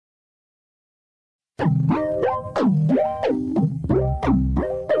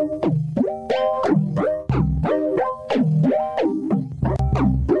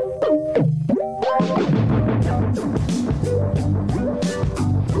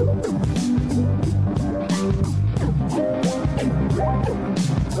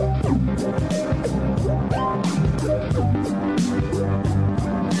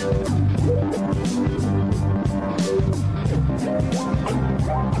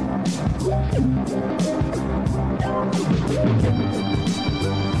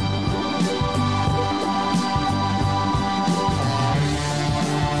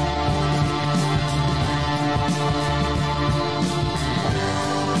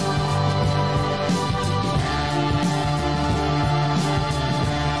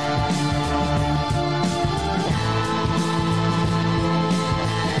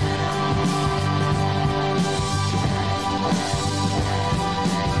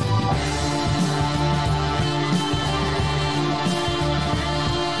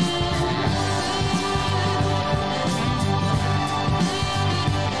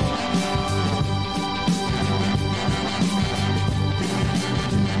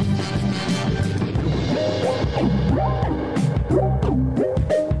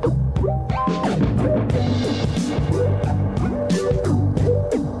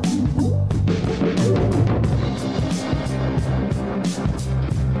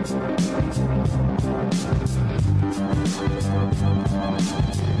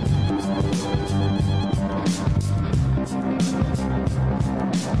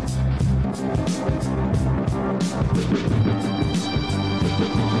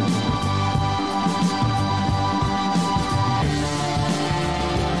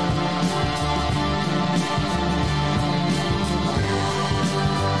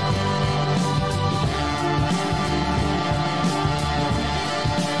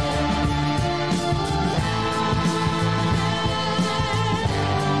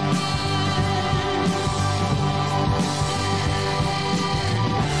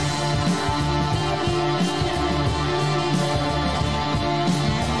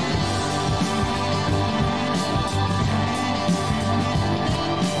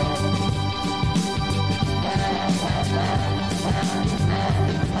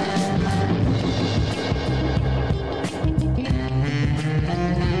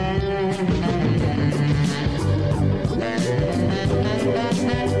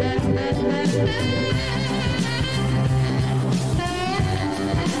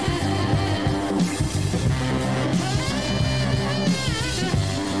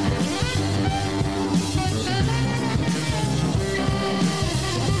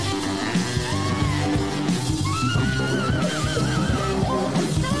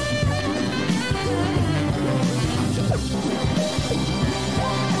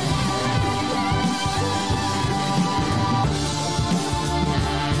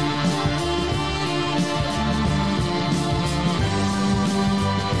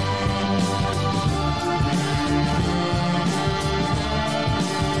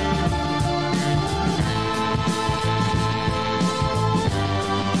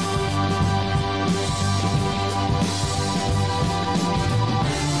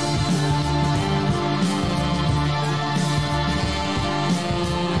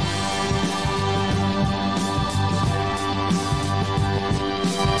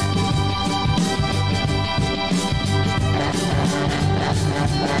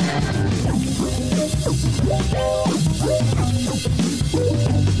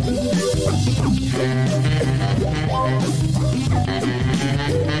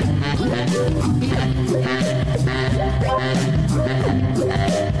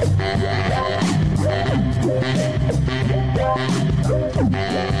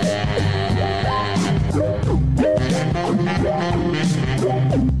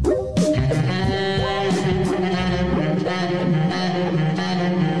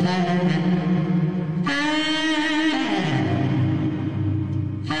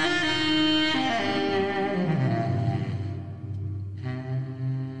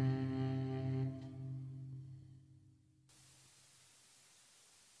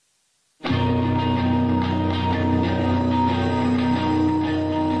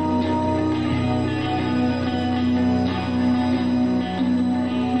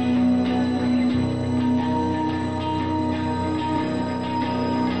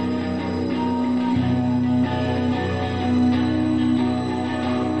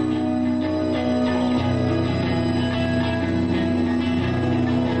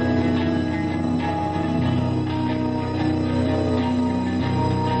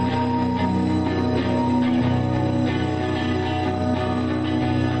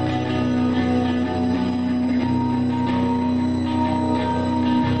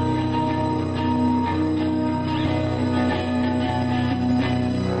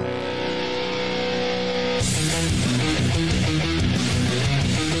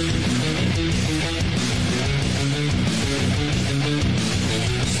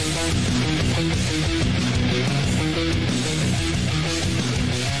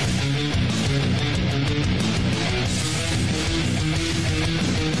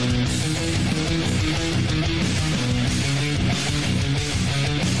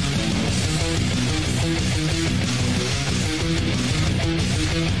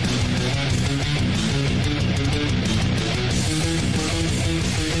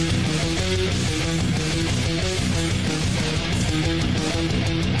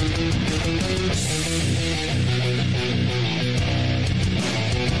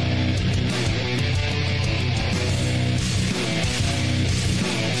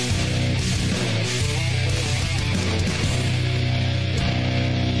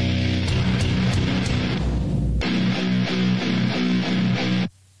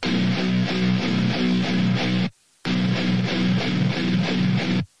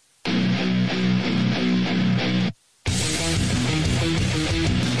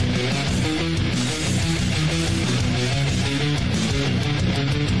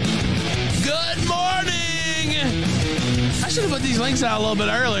Styx out a little bit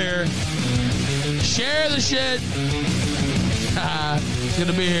earlier. Share the shit. It's good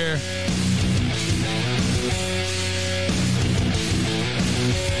to be here.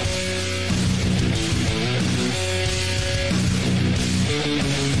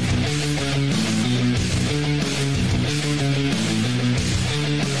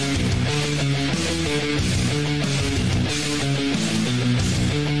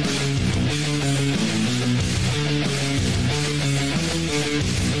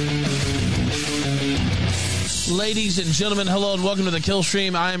 Ladies and gentlemen, hello and welcome to the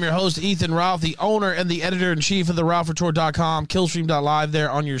Killstream. I am your host, Ethan Ralph, the owner and the editor-in-chief of the RalphReport.com, Killstream.live there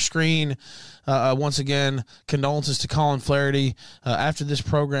on your screen. Once again, condolences to Colin Flaherty. After this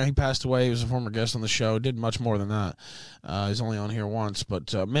program, he passed away. He was a former guest on the show. Did much more than that. He's only on here once,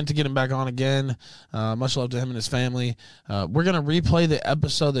 but meant to get him back on again. Much love to him and his family. We're going to replay the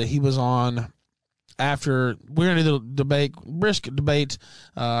episode that he was on. After we're going to do the debate, brisk debate,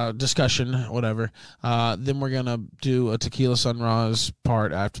 discussion, whatever. Then we're going to do a Tequila Sunrise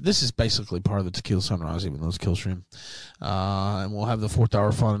part after. This is basically part of the Tequila Sunrise, even though it's Killstream. And we'll have the 4th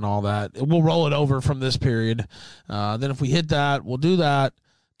hour fun and all that. We'll roll it over from this period. Then if we hit that, we'll do that,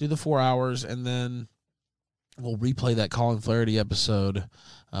 do the 4 hours, and then we'll replay that Colin Flaherty episode.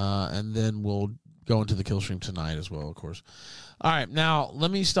 And then we'll go into the Killstream tonight as well, of course. All right, now let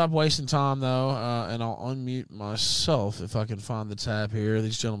me stop wasting time, though, and I'll unmute myself if I can find the tab here.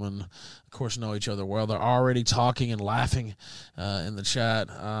 These gentlemen, of course, know each other well. They're already talking and laughing in the chat.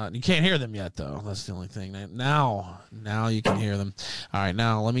 You can't hear them yet, though. That's the only thing. Now you can hear them. All right,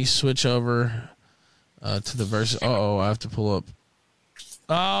 now let me switch over to the verse. Uh-oh, I have to pull up.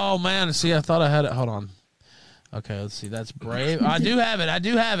 Oh, man, see, I thought I had it. Hold on. Okay, let's see. That's Brave. I do have it.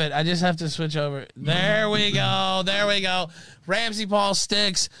 I just have to switch over. There we go. Ramzpaul,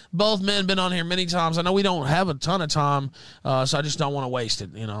 Styx, both men been on here many times. I know we don't have a ton of time, so I just don't want to waste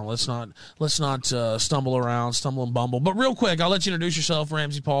it. You know, let's not stumble and bumble. But real quick, I'll let you introduce yourself,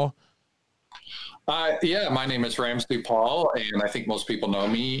 Ramzpaul. Yeah, my name is Ramzpaul, and I think most people know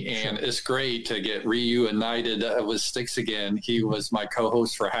me. And it's great to get reunited with Styx again. He was my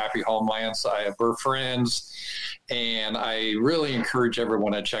co-host for Happy Homelands. We're friends, and I really encourage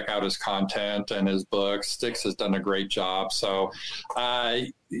everyone to check out his content and his books. Styx has done a great job. So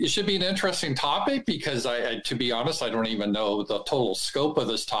it should be an interesting topic because, to be honest, I don't even know the total scope of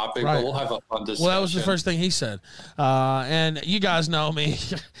this topic, right. But we'll have a fun discussion. Well, that was the first thing he said. And you guys know me.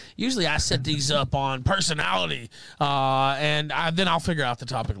 Usually I set these up on personality, and then I'll figure out the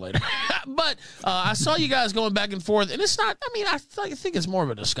topic later. But I saw you guys going back and forth, and it's not, I mean, I think it's more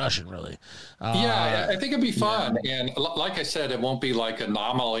of a discussion, really. Yeah, I think it'd be fun. Yeah. And like I said, it won't be like an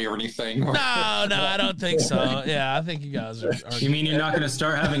anomaly or anything. No, I don't think so. Yeah, I think you guys are you mean you're not going to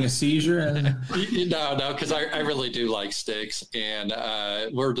start having a seizure? No, because I really do like Styx, and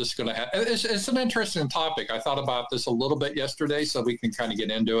we're just going to have, it's an interesting topic. I thought about this a little bit yesterday, so we can kind of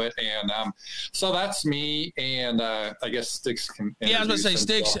get into it. And so that's me, and I guess Styx can. Yeah, I was going to say,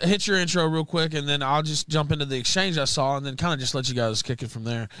 Styx, hit your intro real quick, and then I'll just jump into the exchange I saw, and then kind of just let you guys kick it from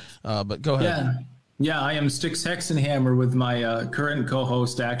there. But go ahead. Yeah, I am Styx Hexenhammer with my current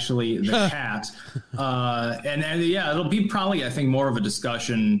co-host, actually, the Cat. And yeah, it'll be probably, I think, more of a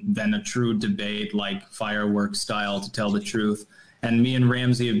discussion than a true debate, like fireworks style, to tell the truth. And me and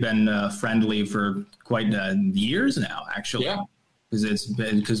Ramsey have been friendly for quite years now, actually. Yeah.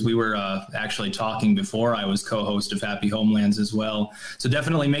 Because we were actually talking before I was co-host of Happy Homelands as well. So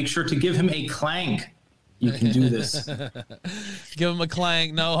definitely make sure to give him a clank. You can do this. Give him a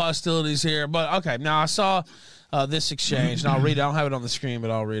clank. No hostilities here. But, okay, now I saw this exchange, and I'll read it. I don't have it on the screen, but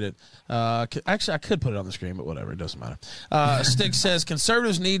I'll read it. Actually, I could put it on the screen, but whatever. It doesn't matter. Styx says,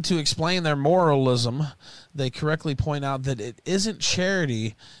 conservatives need to explain their moralism. They correctly point out that it isn't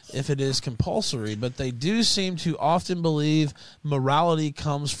charity if it is compulsory, but they do seem to often believe morality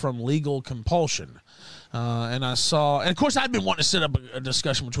comes from legal compulsion. And I saw, and of course, I'd been wanting to set up a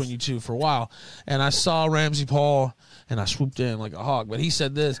discussion between you two for a while, and I saw Ramzpaul, and I swooped in like a hawk. But he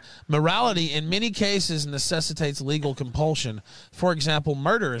said this: morality in many cases necessitates legal compulsion. For example,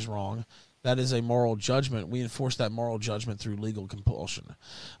 murder is wrong. That is a moral judgment. We enforce that moral judgment through legal compulsion.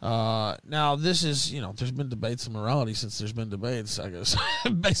 Now, this is, there's been debates on morality since there's been debates, I guess,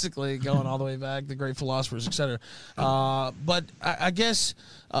 basically going all the way back, the great philosophers, etc. But I guess,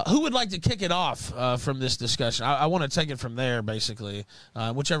 who would like to kick it off from this discussion? I want to take it from there, basically.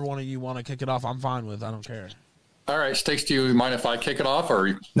 Whichever one of you want to kick it off, I'm fine with. I don't care. All right, Styx, do you mind if I kick it off?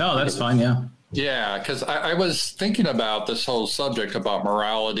 Or No, that's fine, yeah. Yeah, because I was thinking about this whole subject about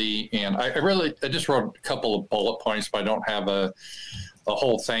morality, and I just wrote a couple of bullet points, but I don't have a the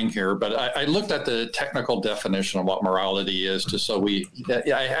whole thing here, but I looked at the technical definition of what morality is, just so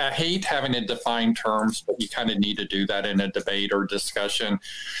I hate having to define terms, but you kind of need to do that in a debate or discussion.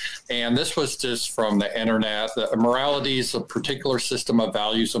 And this was just from the internet. Morality is a particular system of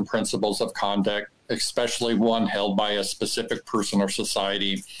values and principles of conduct, especially one held by a specific person or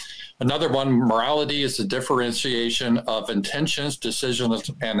society. Another one, morality is the differentiation of intentions,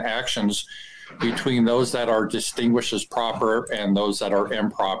 decisions, and actions between those that are distinguished as proper and those that are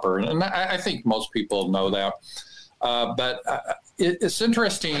improper. And I think most people know that. But it's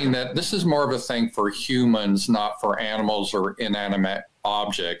interesting that this is more of a thing for humans, not for animals or inanimate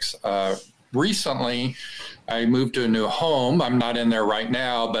objects. Recently, I moved to a new home. I'm not in there right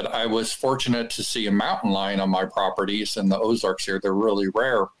now, but I was fortunate to see a mountain lion on my properties in the Ozarks here. They're really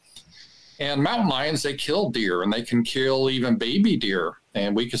rare. And mountain lions, they kill deer, and they can kill even baby deer.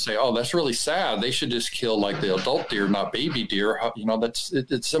 And we could say, oh, that's really sad. They should just kill like the adult deer, not baby deer. You know,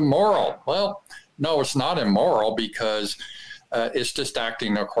 it's immoral. Well, no, it's not immoral, because it's just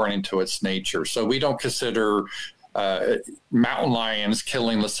acting according to its nature. So we don't consider mountain lions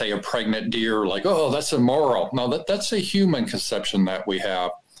killing, let's say, a pregnant deer like, oh, that's immoral. No, that's a human conception that we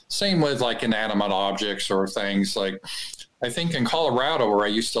have. Same with like inanimate objects or things like, I think in Colorado, where I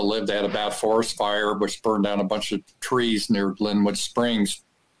used to live, they had a bad forest fire, which burned down a bunch of trees near Glenwood Springs.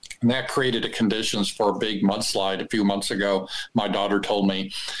 And that created the conditions for a big mudslide a few months ago. My daughter told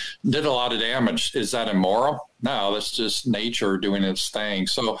me, did a lot of damage. Is that immoral? No, that's just nature doing its thing.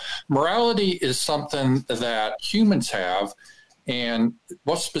 So morality is something that humans have. And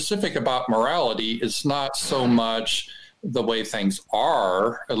what's specific about morality is not so much the way things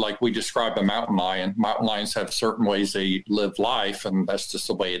are, like we describe a mountain lion. Mountain lions have certain ways they live life, and that's just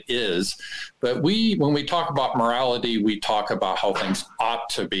the way it is. But when we talk about morality, we talk about how things ought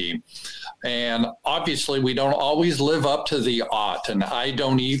to be. And obviously, we don't always live up to the ought, and I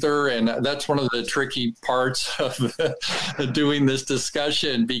don't either. And that's one of the tricky parts of doing this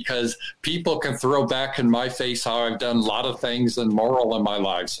discussion, because people can throw back in my face how I've done a lot of things immoral in my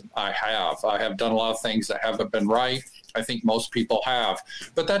lives. I have done a lot of things that haven't been right. I think most people have,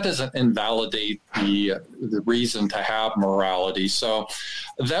 but that doesn't invalidate the reason to have morality. So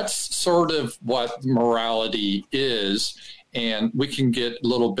that's sort of what morality is, and we can get a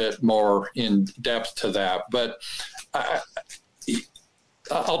little bit more in depth to that. But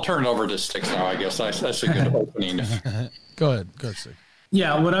I'll turn it over to Styx now, I guess. That's a good opening. Go ahead, Styx.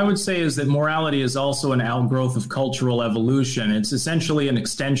 Yeah, what I would say is that morality is also an outgrowth of cultural evolution. It's essentially an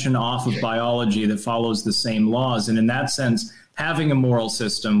extension off of biology that follows the same laws. And in that sense, having a moral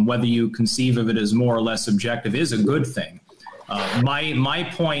system, whether you conceive of it as more or less objective, is a good thing. My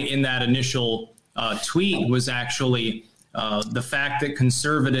point in that initial tweet was actually the fact that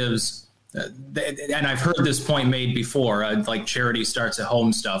conservatives, and I've heard this point made before, like charity starts at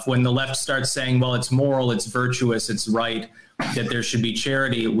home stuff. When the left starts saying, well, it's moral, it's virtuous, it's right, that there should be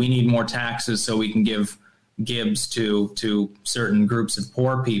charity, we need more taxes so we can give gibs to certain groups of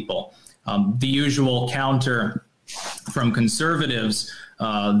poor people. The usual counter from conservatives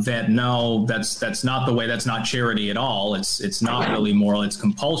that no, that's not the way, that's not charity at all, it's not really moral, it's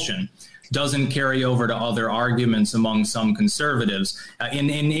compulsion, doesn't carry over to other arguments among some conservatives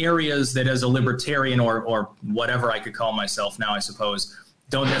in areas that, as a libertarian or whatever I could call myself now, I suppose,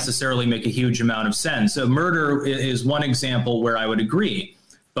 don't necessarily make a huge amount of sense. So murder is one example where I would agree,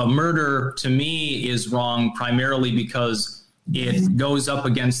 but murder to me is wrong primarily because it goes up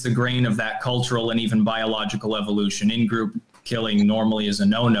against the grain of that cultural and even biological evolution. In-group killing normally is a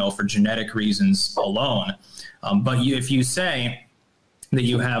no-no for genetic reasons alone. But if you say that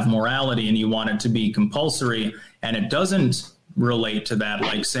you have morality and you want it to be compulsory and it doesn't relate to that,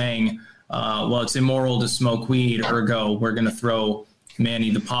 like saying, well, it's immoral to smoke weed, ergo we're going to throw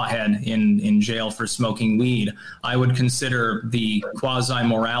Manny the pothead in jail for smoking weed, I would consider the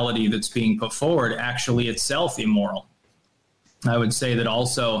quasi-morality that's being put forward actually itself immoral. I would say that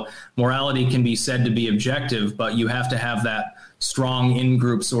also morality can be said to be objective, but you have to have that strong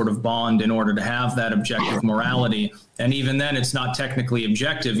in-group sort of bond in order to have that objective morality. And even then, it's not technically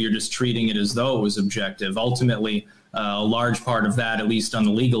objective. You're just treating it as though it was objective. Ultimately, a large part of that, at least on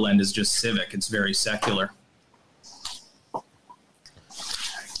the legal end, is just civic. It's very secular.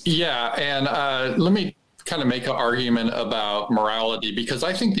 Yeah, and let me kind of make an argument about morality, because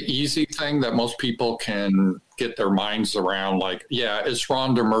I think the easy thing that most people can get their minds around, like, yeah, it's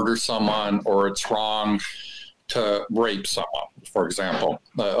wrong to murder someone or it's wrong to rape someone, for example,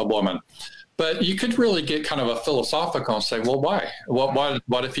 a woman. But you could really get kind of a philosophical and say, well, why?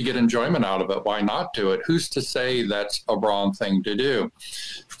 What if you get enjoyment out of it? Why not do it? Who's to say that's a wrong thing to do?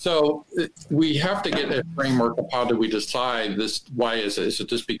 So we have to get a framework of how do we decide this? Why is it? Is it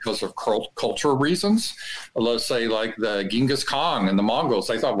just because of cultural reasons? Let's say like the Genghis Khan and the Mongols,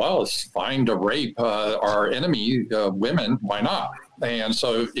 they thought, well, it's fine to rape our enemy women. Why not? And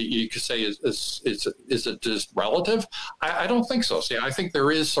so you could say, is it just relative? I don't think so. See, I think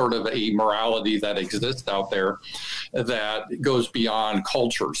there is sort of a morality that exists out there that goes beyond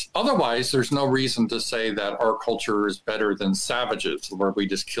cultures. Otherwise, there's no reason to say that our culture is better than savages, where we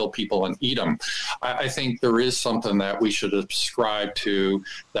just kill people and eat them. I think there is something that we should ascribe to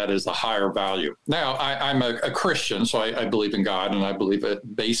that is a higher value. Now, I'm a Christian, so I believe in God, and I believe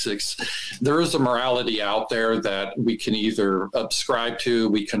at basics, there is a morality out there that we can either subscribe to,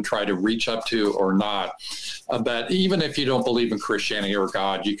 we can try to reach up to, or not. But even if you don't believe in Christianity or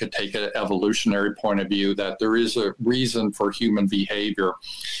God, you could take an evolutionary point of view that there is a reason for human behavior.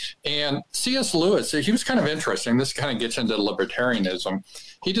 And C.S. Lewis, he was kind of interesting. This kind of gets into libertarianism.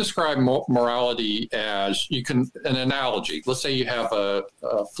 He described morality as an analogy. Let's say you have a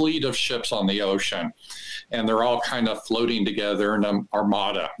fleet of ships on the ocean, and they're all kind of floating together in an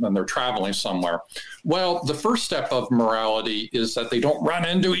armada, and they're traveling somewhere. Well, the first step of morality is that they don't run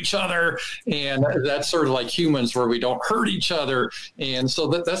into each other, and that's sort of like humans where we don't hurt each other. And so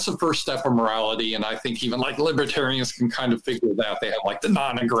that's the first step of morality, and I think even like libertarians can kind of figure that. They have like the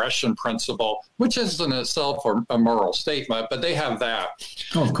non-aggression principle, which is in itself a moral statement, but they have that.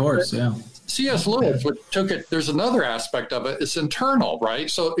 Oh, of course, yeah. C.S. Lewis took it, there's another aspect of it, it's internal, right?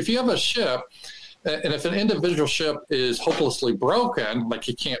 So if you have a ship, and if an individual ship is hopelessly broken, like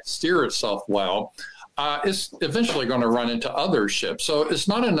it can't steer itself well, it's eventually going to run into other ships. So it's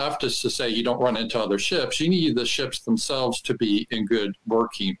not enough just to say you don't run into other ships. You need the ships themselves to be in good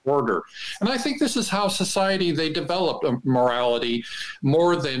working order. And I think this is how society, they developed a morality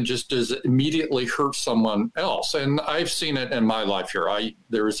more than just does it immediately hurt someone else. And I've seen it in my life here.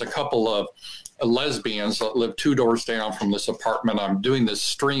 There was a couple of lesbians that live 2 doors down from this apartment I'm doing this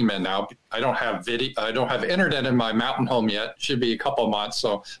stream in now. I don't have video. I don't have internet in my mountain home yet. Should be a couple of months.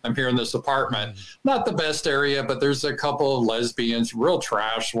 So I'm here in this apartment. Not the best area, but there's a couple of lesbians, real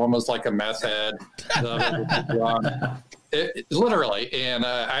trash. One was like a meth head. Literally. And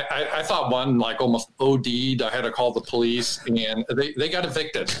I thought one like almost OD'd. I had to call the police, and they got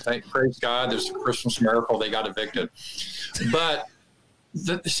evicted. Praise God. There's a Christmas miracle. They got evicted. But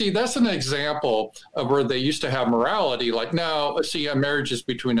see, that's an example of where they used to have morality. Like, no, see, a marriage is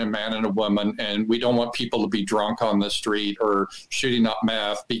between a man and a woman, and we don't want people to be drunk on the street or shooting up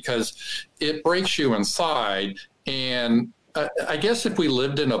meth because it breaks you inside. And I guess if we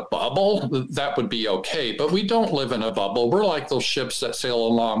lived in a bubble, that would be okay. But we don't live in a bubble. We're like those ships that sail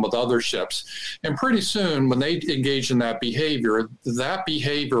along with other ships. And pretty soon, when they engage in that behavior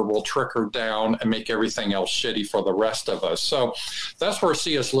will trickle down and make everything else shitty for the rest of us. So that's where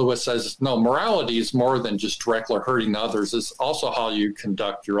C.S. Lewis says, no, morality is more than just directly hurting others. It's also how you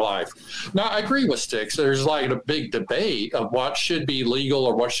conduct your life. Now, I agree with Styx. There's like a big debate of what should be legal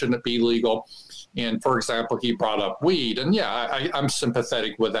or what shouldn't be legal. And for example, he brought up weed, and yeah, I'm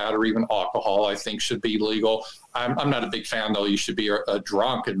sympathetic with that, or even alcohol, I think should be legal. I'm not a big fan, though. You should be a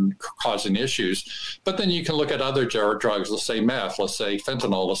drunk and causing issues. But then you can look at other drugs, let's say meth, let's say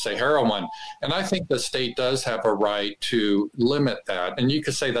fentanyl, let's say heroin. And I think the state does have a right to limit that. And you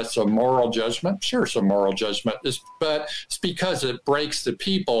could say that's a moral judgment. Sure, it's a moral judgment, but it's because it breaks the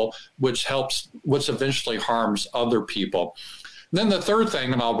people, which eventually harms other people. Then the third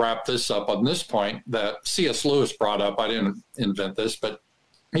thing, and I'll wrap this up on this point, that C.S. Lewis brought up, I didn't invent this, but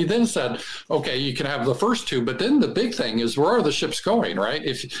he then said, okay, you can have the first two, but then the big thing is, where are the ships going, right?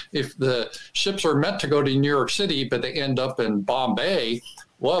 If the ships are meant to go to New York City, but they end up in Bombay,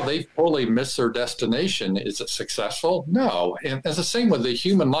 well, they fully miss their destination. Is it successful? No. And it's the same with the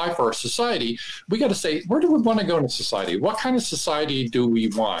human life or society. We got to say, where do we want to go in society? What kind of society do we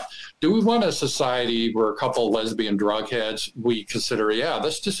want? Do we want a society where a couple of lesbian drug heads, we consider, yeah,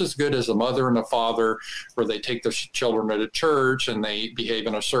 that's just as good as a mother and a father, where they take their children to church and they behave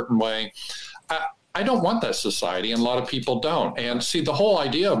in a certain way? I don't want that society, and a lot of people don't. And see, the whole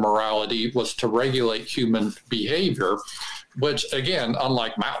idea of morality was to regulate human behavior, which, again,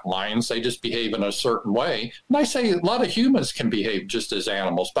 unlike mountain lions, they just behave in a certain way. And I say a lot of humans can behave just as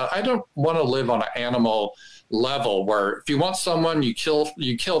animals, but I don't want to live on an animal level where if you want someone, you kill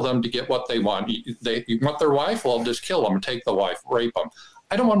them to get what they want. You want their wife? Well, just kill them and take the wife, rape them.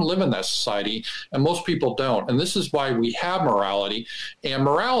 I don't want to live in that society, and most people don't. And this is why we have morality. And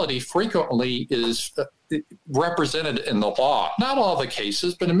morality frequently is represented in the law. Not all the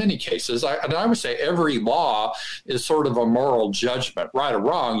cases, but in many cases. I would say every law is sort of a moral judgment. Right or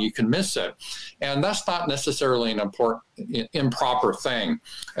wrong, you can miss it. And that's not necessarily an improper thing.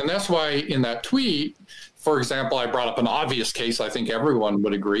 And that's why in that tweet, for example, I brought up an obvious case. I think everyone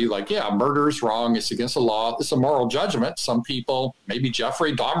would agree, like, yeah, murder is wrong. It's against the law. It's a moral judgment. Some people, maybe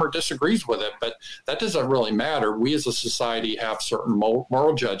Jeffrey Dahmer disagrees with it, but that doesn't really matter. We as a society have certain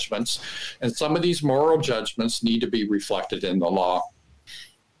moral judgments, and some of these moral judgments need to be reflected in the law.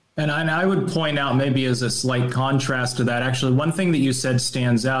 And I would point out, maybe as a slight contrast to that, actually, one thing that you said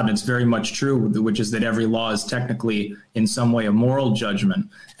stands out, and it's very much true, which is that every law is technically in some way a moral judgment.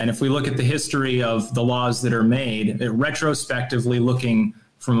 And if we look at the history of the laws that are made, retrospectively looking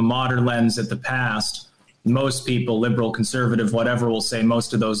from a modern lens at the past, most people, liberal, conservative, whatever, will say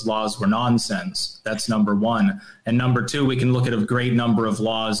most of those laws were nonsense. That's number one. And number two, we can look at a great number of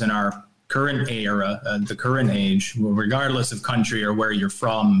laws in our current era, the current age, regardless of country or where you're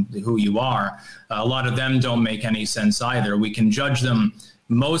from, who you are. A lot of them don't make any sense either. We can judge them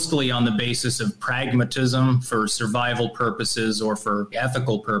mostly on the basis of pragmatism for survival purposes or for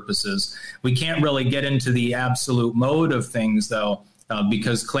ethical purposes. We can't really get into the absolute mode of things, though,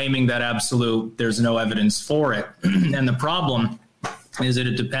 because claiming that absolute, there's no evidence for it. And the problem is that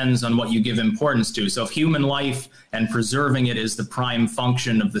it depends on what you give importance to. So if human life and preserving it is the prime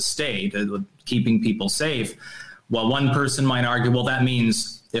function of the state, keeping people safe, well, one person might argue, well, that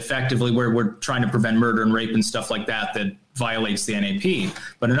means effectively we're trying to prevent murder and rape and stuff like that violates the NAP.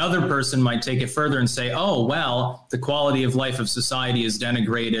 But another person might take it further and say, oh, well, the quality of life of society is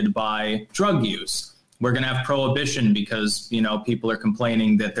denigrated by drug use. We're going to have prohibition because, people are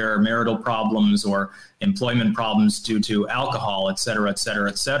complaining that there are marital problems or employment problems due to alcohol, et cetera, et cetera,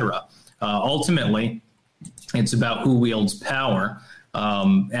 et cetera. Ultimately, it's about who wields power.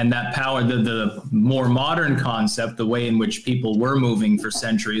 And that power, the more modern concept, the way in which people were moving for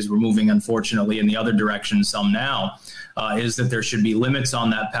centuries, we're moving, unfortunately, in the other direction some now, is that there should be limits on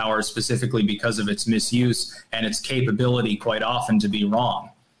that power specifically because of its misuse and its capability quite often to be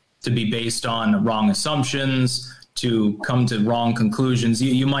wrong, to be based on wrong assumptions, to come to wrong conclusions.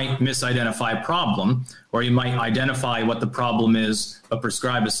 You might misidentify a problem, or you might identify what the problem is, but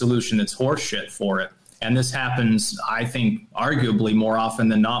prescribe a solution that's horseshit for it. And this happens, I think, arguably more often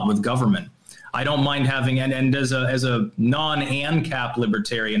than not with government. I don't mind having, and as a non-ANCAP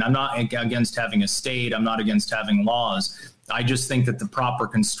libertarian, I'm not against having a state, I'm not against having laws. I just think that the proper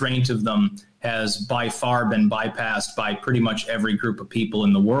constraint of them has by far been bypassed by pretty much every group of people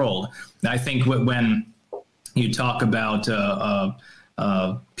in the world. And I think when you talk about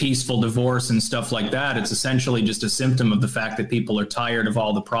peaceful divorce and stuff like that, it's essentially just a symptom of the fact that people are tired of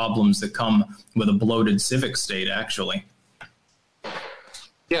all the problems that come with a bloated civic state, actually.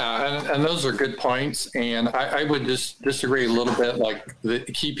 Yeah, and those are good points. And I would just disagree a little bit, like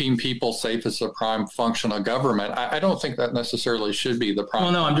keeping people safe is a prime function of government. I don't think that necessarily should be the prime.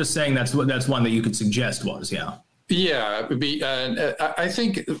 Well, no, I'm just saying that's one that you could suggest was, yeah. Yeah, it would be, I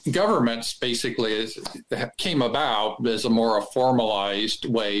think governments basically came about as a more formalized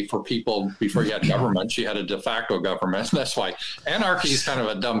way for people. Before you had governments, you had a de facto government. That's why anarchy is kind of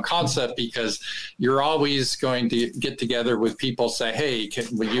a dumb concept, because you're always going to get together with people, say, hey,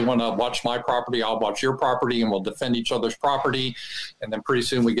 you want to watch my property? I'll watch your property, and we'll defend each other's property. And then pretty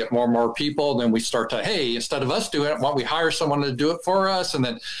soon we get more and more people. Then we start to, hey, instead of us doing it, why don't we hire someone to do it for us? And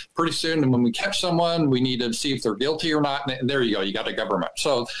then pretty soon when we catch someone, we need to see if they're guilty or not. And there you go. You got a government.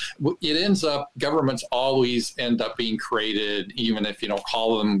 So it ends up, governments always end up being created, even if you don't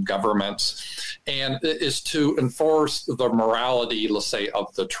call them governments, and it is to enforce the morality, let's say,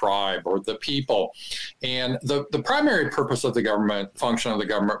 of the tribe or the people. And the primary purpose of the government, function of the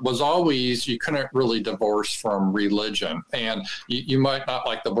government, was always, you couldn't really divorce from religion. And you might not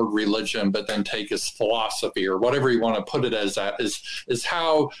like the word religion, but then take as philosophy or whatever you want to put it as, that is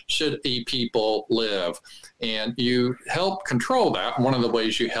how should a people live. And you help control that. One of the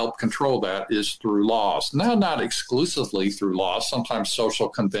ways you help control that is through laws. Now, not exclusively through laws, sometimes social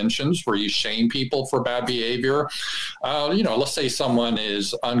conventions where you shame people for bad behavior. Let's say someone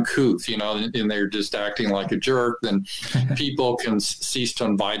is uncouth, and they're just acting like a jerk, then people can cease to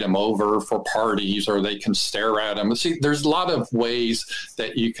invite them over for parties, or they can stare at them. See, there's a lot of ways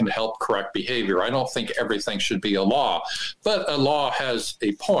that you can help correct behavior. I don't think everything should be a law, but a law has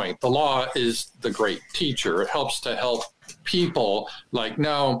a point. The law is the great teacher. It helps to help people like,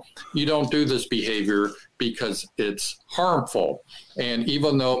 no, you don't do this behavior because it's harmful. And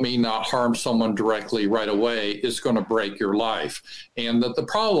even though it may not harm someone directly right away, it's going to break your life. And the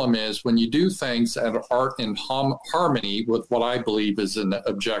problem is when you do things that aren't in harmony with what I believe is an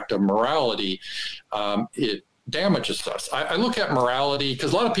objective morality, it damages us. I look at morality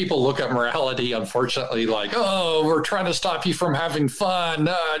because a lot of people look at morality, unfortunately, like, oh, we're trying to stop you from having fun.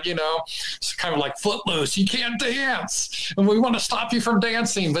 It's kind of like Footloose. You can't dance. And we want to stop you from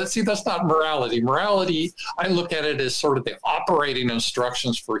dancing. But see, that's not morality. Morality, I look at it as sort of the operating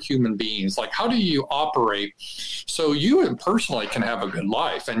instructions for human beings. Like, how do you operate so you personally can have a good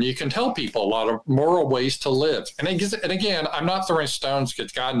life? And you can tell people a lot of moral ways to live. And again, I'm not throwing stones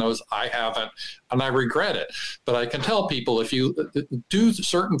because God knows I haven't, and I regret it. But I can tell people if you do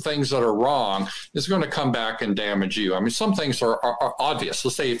certain things that are wrong, it's going to come back and damage you. I mean, some things are obvious.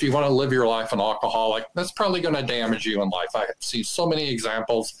 Let's say if you want to live your life an alcoholic, that's probably going to damage you in life. I see so many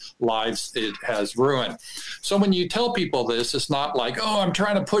examples, lives it has ruined. So when you tell people this, it's not like, oh, I'm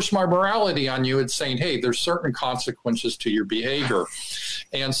trying to push my morality on you. It's saying, hey, there's certain consequences to your behavior.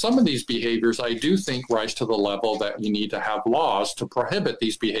 And some of these behaviors, I do think, rise to the level that you need to have laws to prohibit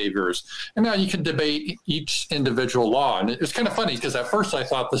these behaviors. And now you can debate each individual law. And it's kind of funny because at first I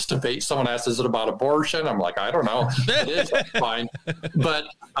thought this debate, someone asked, is it about abortion? I'm like, I don't know. It is fine. But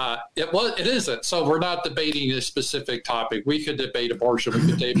it isn't. So we're not debating a specific topic. We could debate abortion.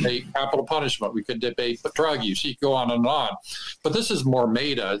 We could debate capital punishment. We could debate drug use. You could go on and on. But this is more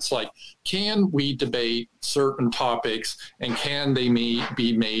meta. It's like, can we debate certain topics and can they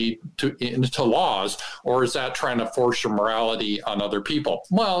be made into laws, or is that trying to force your morality on other people?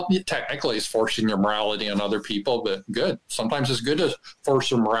 Well, technically it's forcing your morality on other people, but good. Sometimes it's good to force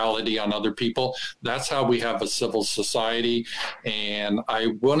your morality on other people. That's how we have a civil society. And I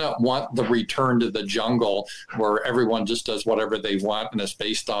wouldn't want the return to the jungle where everyone just does whatever they want and it's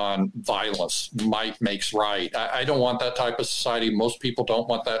based on violence. Might makes right. I don't want that type of society. Most people don't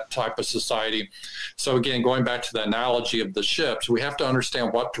want that type of society. So again, going back to the analogy of the ships, we have to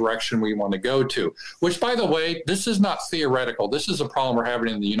understand what direction we want to go to, which, by the way, this is not theoretical. This is a problem we're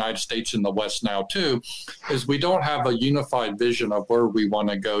having in the United States and the West now too, is we don't have a unified vision of where we want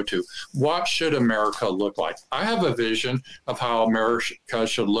to go to. What should America look like? I have a vision of how America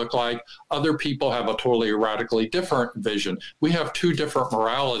should look like. Other people have a totally radically different vision. We have two different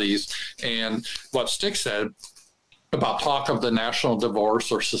moralities. And what Styx said about talk of the national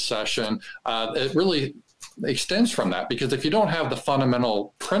divorce or secession, it really extends from that, because if you don't have the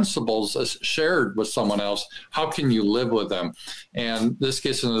fundamental principles as shared with someone else, how can you live with them? And this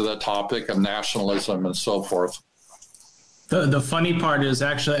gets into the topic of nationalism and so forth. The funny part is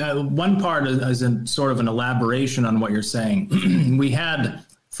actually, one part is a sort of an elaboration on what you're saying. We had,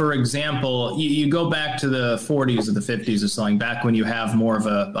 for example, you go back to the 40s or the 50s or something, back when you have more of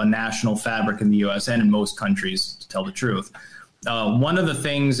a national fabric in the U.S. and in most countries, to tell the truth. One of the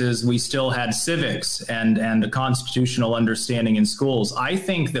things is we still had civics and a constitutional understanding in schools. I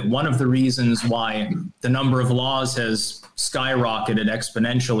think that one of the reasons why the number of laws has skyrocketed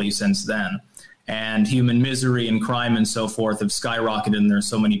exponentially since then, and human misery and crime and so forth have skyrocketed and there's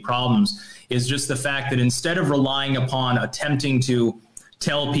so many problems, is just the fact that instead of relying upon attempting to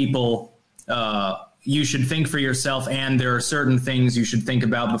tell people you should think for yourself and there are certain things you should think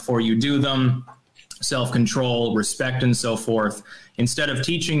about before you do them, self-control, respect, and so forth. Instead of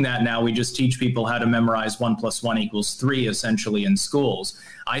teaching that now, we just teach people how to memorize 1 + 1 = 3, essentially, in schools.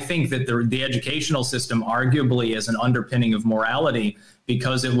 I think that the educational system arguably as an underpinning of morality,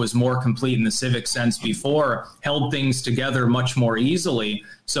 because it was more complete in the civic sense before, held things together much more easily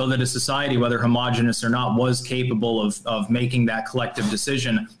so that a society, whether homogenous or not, was capable of making that collective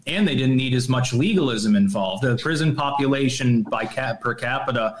decision, and they didn't need as much legalism involved. The prison population per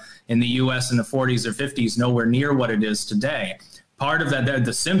capita in the U.S. in the 40s or 50s, nowhere near what it is today. Part of that,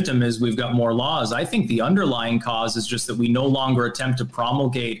 the symptom is we've got more laws. I think the underlying cause is just that we no longer attempt to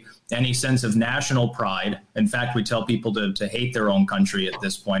promulgate any sense of national pride. In fact, we tell people to hate their own country at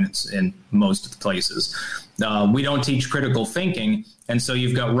this point. It's in most of the places. We don't teach critical thinking, and so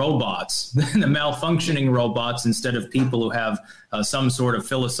you've got robots, the malfunctioning robots, instead of people who have some sort of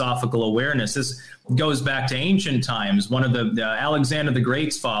philosophical awareness. This goes back to ancient times. One of the Alexander the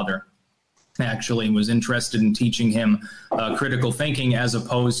Great's father actually was interested in teaching him critical thinking as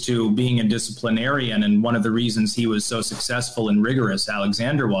opposed to being a disciplinarian. And one of the reasons he was so successful and rigorous,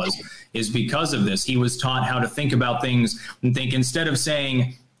 Alexander was, is because of this. He was taught how to think about things and think, instead of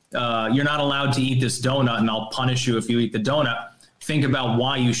saying, you're not allowed to eat this donut and I'll punish you if you eat the donut, think about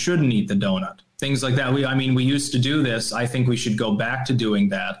why you shouldn't eat the donut. Things like that. We used to do this. I think we should go back to doing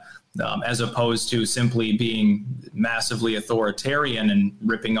that. as opposed to simply being massively authoritarian and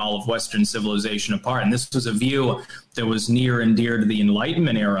ripping all of Western civilization apart. And this was a view that was near and dear to the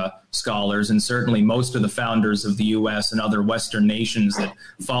Enlightenment era scholars, and certainly most of the founders of the U.S. and other Western nations that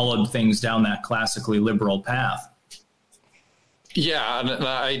followed things down that classically liberal path. Yeah, and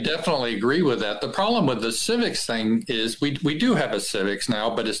I definitely agree with that. The problem with the civics thing is we do have a civics now,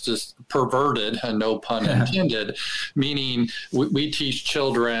 but it's just perverted, and no pun intended, meaning we teach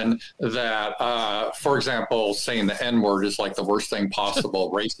children that, for example, saying the N-word is like the worst thing possible.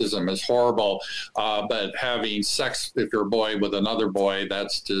 Racism is horrible, but having sex, if you're a boy with another boy,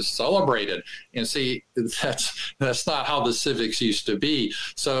 that's just celebrated. And see, that's not how the civics used to be.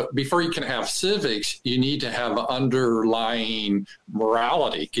 So before you can have civics, you need to have underlying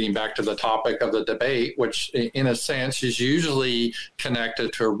morality, getting back to the topic of the debate, which in a sense is usually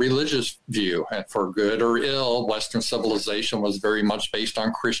connected to a religious view. And for good or ill, Western civilization was very much based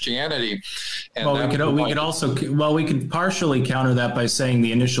on Christianity. And we could partially counter that by saying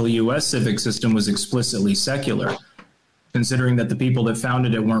the initial U.S. civic system was explicitly secular, considering that the people that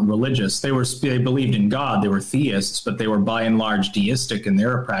founded it weren't religious. They believed in God. They were theists, but they were by and large deistic in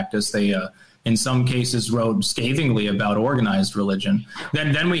their practice. They in some cases wrote scathingly about organized religion.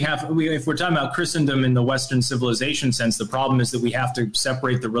 Then if we're talking about Christendom in the Western civilization sense, the problem is that we have to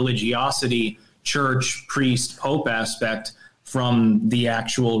separate the religiosity, church, priest, pope aspect from the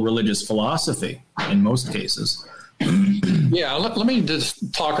actual religious philosophy in most cases. Yeah, let me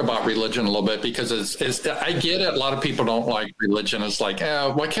just talk about religion a little bit, because I get it. A lot of people don't like religion. It's like,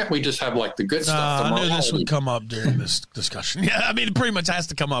 why can't we just have like the good stuff? I knew this would come up during this discussion. Yeah, I mean, it pretty much has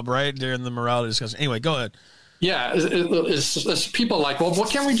to come up, right, during the morality discussion. Anyway, go ahead. Yeah, it's people like, well, why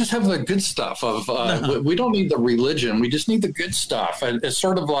can't we just have the good stuff of, we don't need the religion. We just need the good stuff. And it's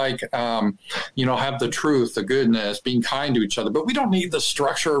sort of like, have the truth, the goodness, being kind to each other, but we don't need the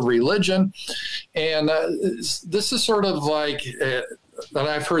structure of religion. And this is sort of like, and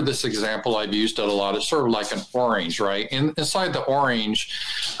I've heard this example, I've used it a lot. It's sort of like an orange, right? Inside the orange,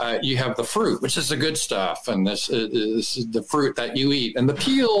 you have the fruit, which is the good stuff. And this is the fruit that you eat. And the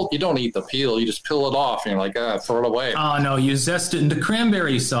peel, you don't eat the peel. You just peel it off and you're like, throw it away. Oh, no, you zest it into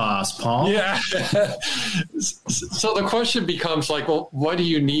cranberry sauce, Paul. Yeah. So the question becomes like, well, why do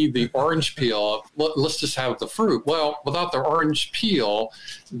you need the orange peel? Let's just have the fruit. Well, without the orange peel,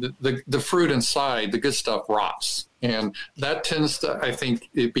 the fruit inside, the good stuff, rots. And that tends to, I think,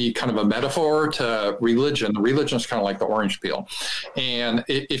 it be kind of a metaphor to religion. Religion is kind of like the orange peel. And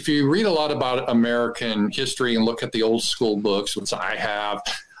if you read a lot about American history and look at the old school books, which I have,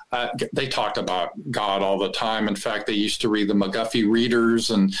 they talked about God all the time. In fact, they used to read the McGuffey readers,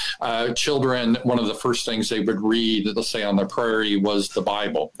 and children, one of the first things they would read, let's say on the prairie, was the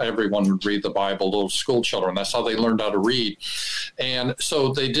Bible. Everyone would read the Bible, little school children. That's how they learned how to read. And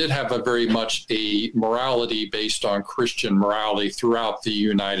so they did have a very much a morality based on Christian morality throughout the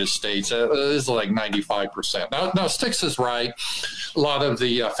United States. It is like 95%. Now Styx is right. A lot of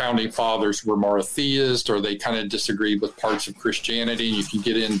the founding fathers were more atheist, or they kind of disagreed with parts of Christianity. You can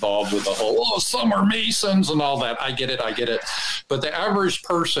get involved with the whole, some are Masons and all that. I get it. But the average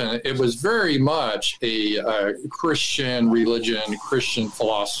person, it was very much a Christian religion, Christian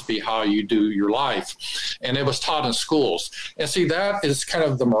philosophy, how you do your life. And it was taught in schools. And see, that is kind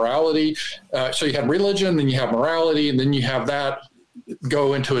of the morality. So you have religion, then you have morality, and then you have that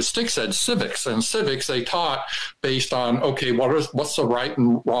go into, as Styx said, civics. And civics, they taught based on, okay, what's the right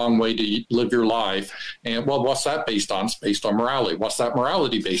and wrong way to live your life? And, well, what's that based on? It's based on morality. What's that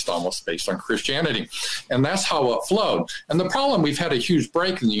morality based on? What's based on Christianity? And that's how it flowed. And the problem, we've had a huge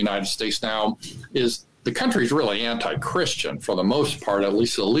break in the United States now, is the country's really anti-Christian for the most part, at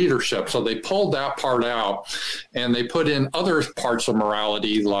least the leadership. So they pulled that part out and they put in other parts of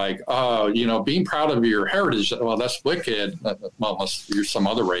morality, like, being proud of your heritage. Well, that's wicked. Well, unless you're some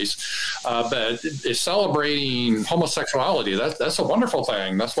other race. But it's celebrating homosexuality. That's a wonderful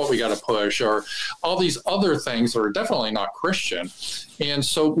thing. That's what we got to push. Or all these other things are definitely not Christian. And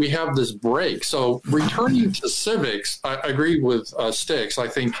so we have this break. So returning to civics, I agree with Styx. I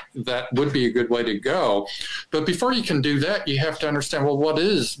think that would be a good way to go. But before you can do that, you have to understand, well, what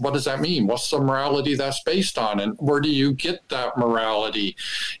does that mean? What's the morality that's based on? And where do you get that morality?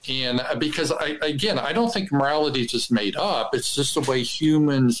 And because, I don't think morality is just made up. It's just the way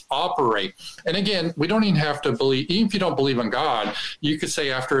humans operate. And again, we don't even have to believe, even if you don't believe in God, you could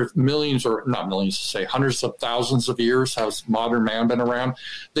say after millions, or not millions, say hundreds of thousands of years, has modern man been around? around.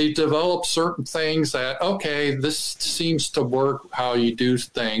 They develop certain things that, okay, this seems to work how you do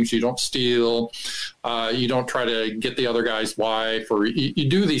things. You don't steal. You don't try to get the other guy's wife, or you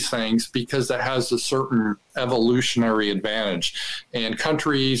do these things because it has a certain evolutionary advantage. And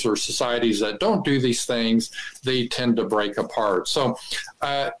countries or societies that don't do these things, they tend to break apart. So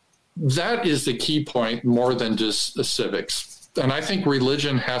that is the key point more than just the civics. And I think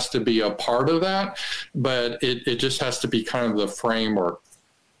religion has to be a part of that, but it just has to be kind of the framework.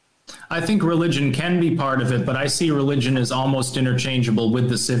 I think religion can be part of it, but I see religion as almost interchangeable with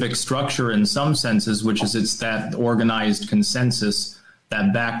the civic structure in some senses, which is it's that organized consensus,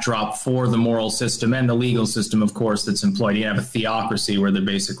 that backdrop for the moral system and the legal system, of course, that's employed. You have a theocracy where they're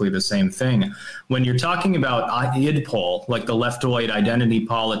basically the same thing. When you're talking about idpol, like the leftoid identity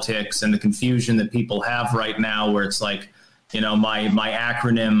politics and the confusion that people have right now, where it's like, you know, my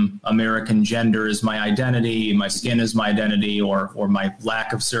acronym, American gender is my identity, my skin is my identity, or my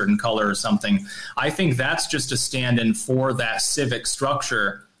lack of certain color or something. I think that's just a stand-in for that civic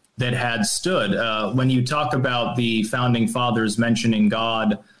structure that had stood. When you talk about the founding fathers mentioning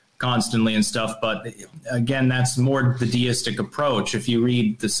God constantly and stuff, but again, that's more the deistic approach. If you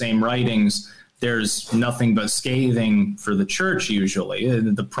read the same writings, there's nothing but scathing for the church usually,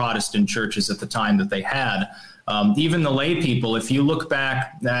 the Protestant churches at the time that they had. Even the lay people, if you look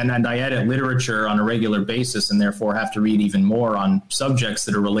back, and I edit literature on a regular basis and therefore have to read even more on subjects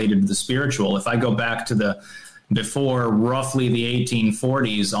that are related to the spiritual. If I go back to before roughly the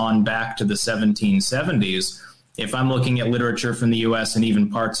 1840s on back to the 1770s, if I'm looking at literature from the US and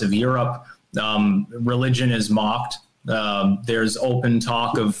even parts of Europe, religion is mocked. There's open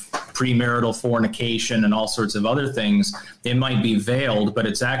talk of premarital fornication and all sorts of other things. It might be veiled, but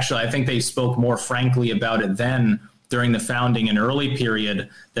it's actually, I think they spoke more frankly about it then during the founding and early period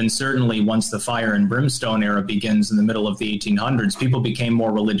than certainly once the fire and brimstone era begins in the middle of the 1800s. People became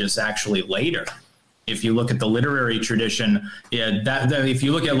more religious actually later. If you look at the literary tradition, if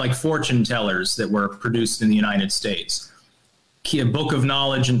you look at like fortune tellers that were produced in the United States, a book of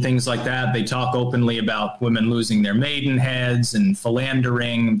knowledge and things like that, they talk openly about women losing their maidenheads and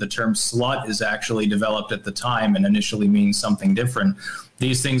philandering. The term slut is actually developed at the time and initially means something different.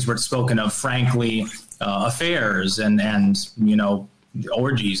 These things were spoken of frankly, affairs and you know,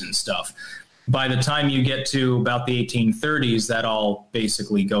 orgies and stuff. By the time you get to about the 1830s, that all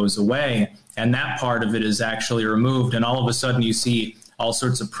basically goes away, and that part of it is actually removed, and all of a sudden you see all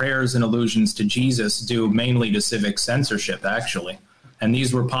sorts of prayers and allusions to Jesus due mainly to civic censorship, actually. And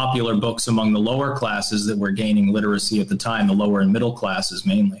these were popular books among the lower classes that were gaining literacy at the time, the lower and middle classes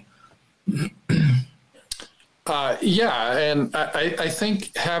mainly. Yeah, and I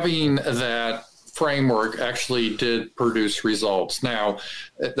think having that framework actually did produce results. Now,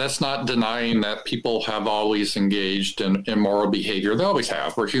 that's not denying that people have always engaged in immoral behavior. They always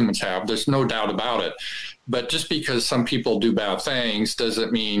have, or humans have. There's no doubt about it. But just because some people do bad things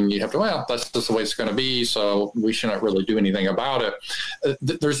doesn't mean you have to, well, that's just the way it's going to be, so we shouldn't really do anything about it.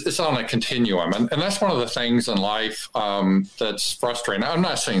 It's on a continuum. And that's one of the things in life that's frustrating. I'm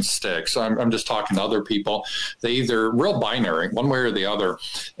not saying Styx. I'm just talking to other people. They either real binary, one way or the other.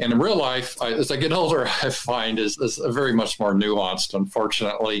 And in real life, as I get older, I find is very much more nuanced,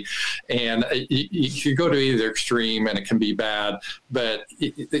 unfortunately. And you go to either extreme and it can be bad, but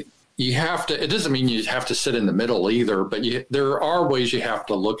you have to, it doesn't mean you have to sit in the middle either, but there are ways you have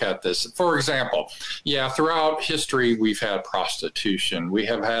to look at this. For example, throughout history, we've had prostitution. We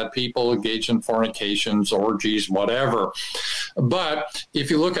have had people engage in fornications, orgies, whatever. But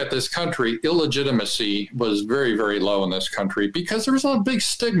if you look at this country, illegitimacy was very, very low in this country because there was a big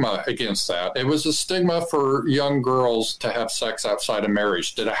stigma against that. It was a stigma for young girls to have sex outside of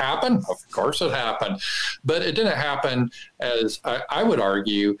marriage. Did it happen? Of course it happened. But it didn't happen, as I would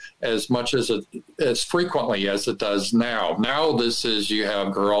argue, as much as frequently as it does now. Now this is, you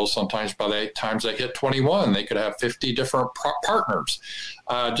have girls sometimes by the times they hit 21, they could have 50 different partners.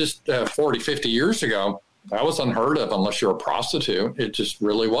 Just 40, 50 years ago, that was unheard of unless you're a prostitute. It just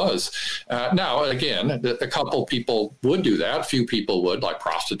really was. Now, again, a couple people would do that. A few people would, like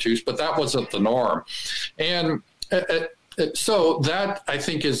prostitutes, but that wasn't the norm. And so that, I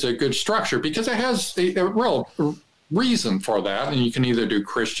think, is a good structure because it has a real reason for that, and you can either do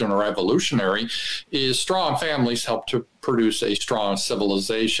Christian or evolutionary, is strong families help to produce a strong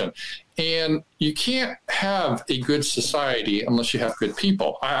civilization. And you can't have a good society unless you have good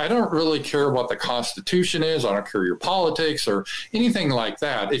people. I don't really care what the Constitution is. I don't care your politics or anything like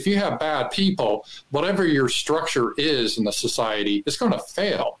that. If you have bad people, whatever your structure is in the society, it's going to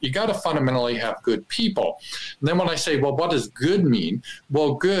fail. You got to fundamentally have good people. And then when I say, well, what does good mean?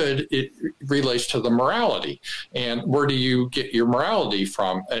 Well, good, it relates to the morality. And where do you get your morality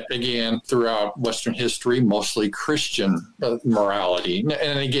from? Again, throughout Western history, mostly Christian morality.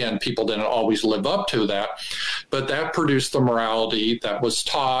 And again, people didn't always live up to that, but that produced the morality that was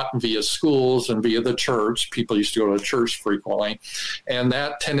taught via schools and via the church. People used to go to church frequently, and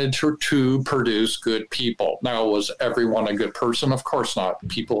that tended to produce good people. Now, was everyone a good person? Of course not.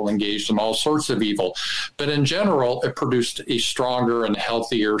 People engaged in all sorts of evil, but in general, it produced a stronger and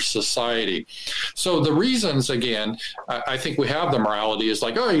healthier society. So the reasons, again, I think we have the morality is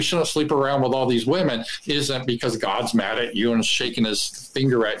like, oh, you shouldn't sleep around with all these women, isn't because God's mad at you and shaking his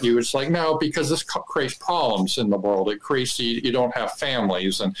finger at you. It's like, no, because this creates problems in the world. It creates you don't have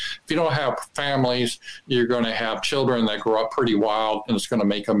families. And if you don't have families, you're going to have children that grow up pretty wild, and it's going to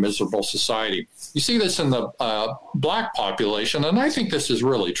make a miserable society. You see this in the black population, and I think this is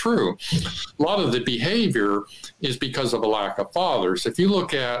really true. A lot of the behavior is because of a lack of fathers. If you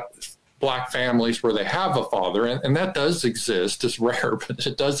look at Black families where they have a father, and that does exist. It's rare, but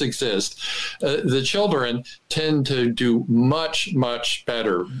it does exist. The children tend to do much, much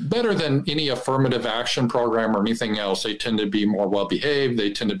better than any affirmative action program or anything else. They tend to be more well-behaved.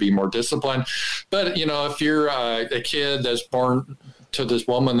 They tend to be more disciplined. But, if you're a kid that's born to this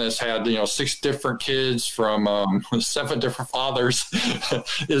woman that's had 6 different kids from 7 different fathers,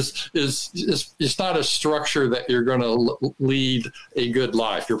 is not a structure that you're going to lead a good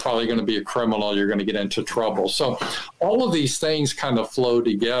life. You're probably going to be a criminal. You're going to get into trouble. So all of these things kind of flow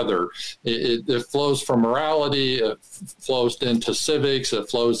together. It flows from morality. It flows into civics. It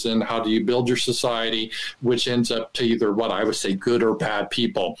flows in how do you build your society, which ends up to either what I would say good or bad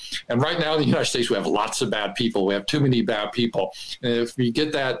people. And right now in the United States, we have lots of bad people. We have too many bad people. And if you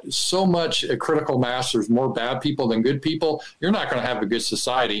get that so much critical mass, there's more bad people than good people, you're not going to have a good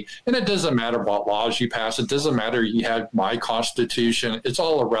society. And it doesn't matter what laws you pass. It doesn't matter you have my Constitution. It's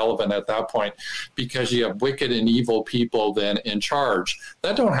all irrelevant at that point because you have wicked and evil people then in charge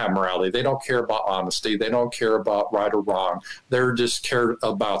that don't have morality. They don't care about honesty. They don't care about right or wrong. They're just cared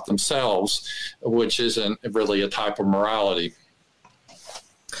about themselves, which isn't really a type of morality.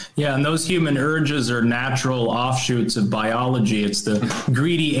 Yeah, and those human urges are natural offshoots of biology. It's the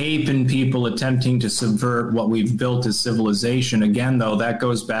greedy ape in people attempting to subvert what we've built as civilization. Again, though, that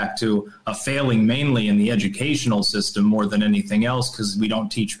goes back to a failing mainly in the educational system more than anything else because we don't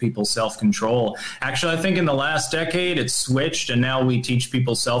teach people self-control. Actually, I think in the last decade it's switched, and now we teach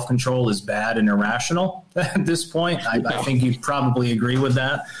people self-control is bad and irrational at this point. I think you'd probably agree with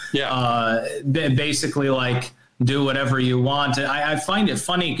that. Yeah. Basically, like, do whatever you want. I find it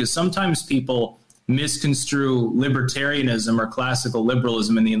funny because sometimes people misconstrue libertarianism or classical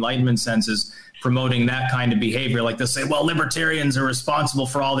liberalism in the Enlightenment sense as promoting that kind of behavior. Like they'll say, well, libertarians are responsible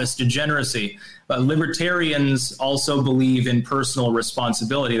for all this degeneracy. But libertarians also believe in personal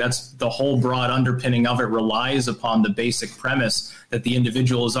responsibility. That's the whole broad underpinning of it relies upon the basic premise that the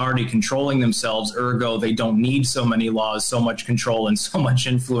individual is already controlling themselves, ergo they don't need so many laws, so much control, and so much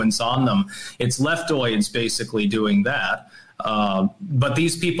influence on them. It's leftoids basically doing that. But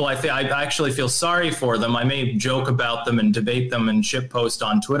these people, I actually feel sorry for them. I may joke about them and debate them and shitpost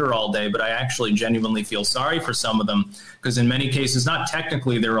on Twitter all day, but I actually genuinely feel sorry for some of them because in many cases, not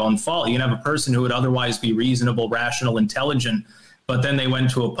technically their own fault. You can have a person who would otherwise be reasonable, rational, intelligent, but then they went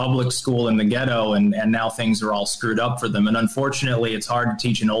to a public school in the ghetto and now things are all screwed up for them. And unfortunately, it's hard to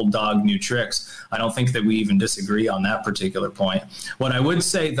teach an old dog new tricks. I don't think that we even disagree on that particular point. What I would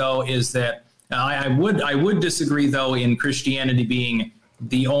say, though, is that I would disagree, though, in Christianity being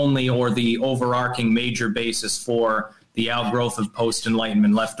the only or the overarching major basis for the outgrowth of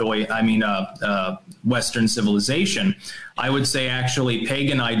post-Enlightenment Western civilization. I would say actually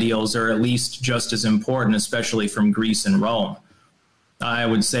pagan ideals are at least just as important, especially from Greece and Rome. I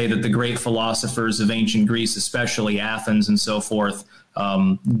would say that the great philosophers of ancient Greece, especially Athens and so forth,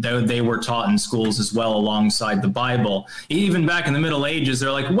 they were taught in schools as well alongside the Bible. Even back in the Middle Ages,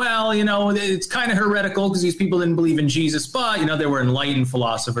 they're like, well, it's kind of heretical because these people didn't believe in Jesus, but, they were enlightened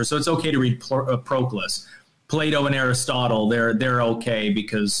philosophers, so it's okay to read Proclus. Plato and Aristotle, they're okay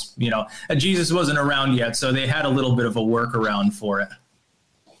because, Jesus wasn't around yet, so they had a little bit of a workaround for it.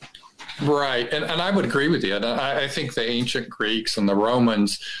 Right. And I would agree with you. And I think the ancient Greeks and the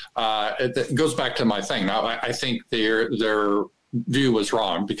Romans, it goes back to my thing. Now, I think their view was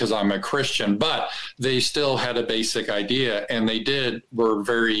wrong because I'm a Christian, but they still had a basic idea, and were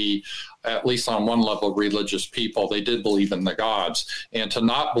very, at least on one level, religious people. They did believe in the gods, and to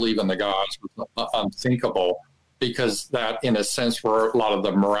not believe in the gods was unthinkable, because that, in a sense, where a lot of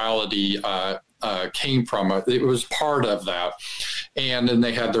the morality came from. It was part of that. And then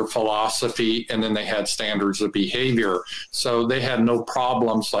they had their philosophy, and then they had standards of behavior. So they had no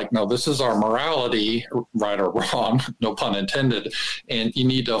problems like, no, this is our morality, right or wrong, no pun intended, and you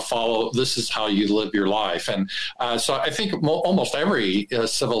need to follow, this is how you live your life. And so I think almost every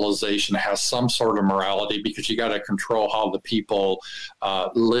civilization has some sort of morality, because you got to control how the people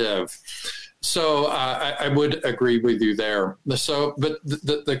live. So I would agree with you there. So, but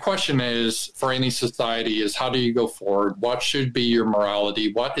the question is, for any society, is how do you go forward? What should be your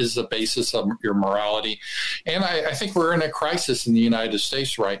morality? What is the basis of your morality? And I think we're in a crisis in the United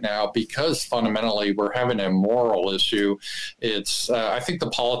States right now, because fundamentally we're having a moral issue. It's I think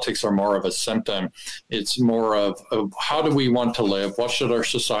the politics are more of a symptom. It's more of how do we want to live? What should our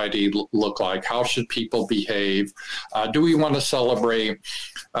society look like? How should people behave? Do we want to celebrate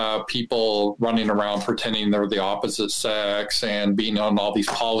people running around pretending they're the opposite sex and being on all these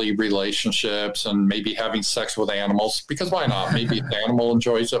poly relationships and maybe having sex with animals? Because why not? Maybe if the animal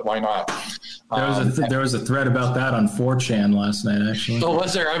enjoys it, why not? There was a thread about that on 4chan last night, actually. Oh,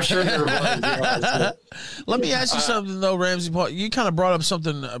 was there? I'm sure there was. Let me ask you something, though, Ramzpaul. You kind of brought up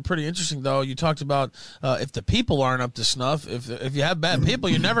something pretty interesting, though. You talked about if the people aren't up to snuff, if you have bad people,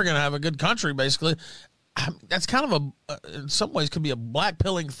 you're never going to have a good country, basically. That's kind of in some ways could be a black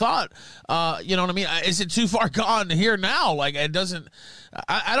pilling thought. You know what I mean? Is it too far gone here now? Like, it doesn't,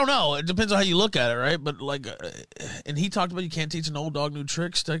 I don't know. It depends on how you look at it, right? But like, and he talked about you can't teach an old dog new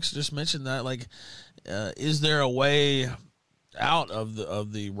tricks. Styx just mentioned that. Like, is there a way out of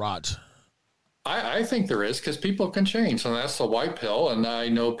the rot? I think there is, because people can change, and that's the white pill. And I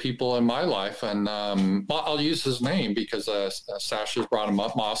know people in my life, and I'll use his name because Sasha's brought him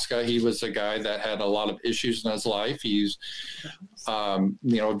up. Mosca, he was a guy that had a lot of issues in his life. He's,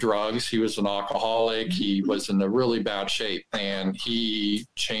 drugs. He was an alcoholic. He was in a really bad shape, and he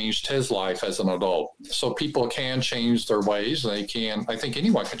changed his life as an adult. So people can change their ways. They can. I think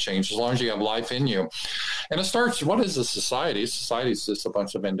anyone can change as long as you have life in you. And it starts. What is a society? Society is just a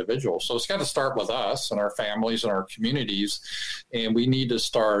bunch of individuals. So it's got to start with us and our families and our communities, and we need to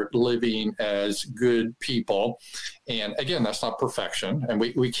start living as good people. And again, that's not perfection, and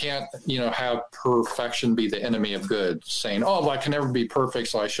we can't have perfection be the enemy of good, saying, oh, well, I can never be perfect,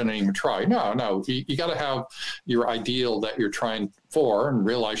 so I shouldn't even try. No, you got to have your ideal that you're trying for, and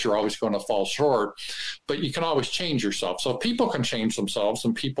realize you're always going to fall short, but you can always change yourself. So if people can change themselves,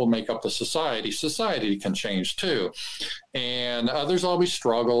 and people make up the society can change too. And there's always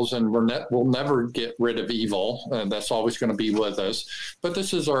struggles, and we'll never get rid of evil. That's always going to be with us. But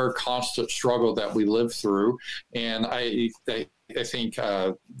this is our constant struggle that we live through. And I think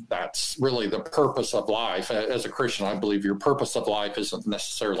that's really the purpose of life. As a Christian, I believe your purpose of life isn't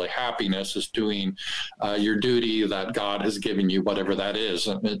necessarily happiness. It's doing your duty that God has given you, whatever that is.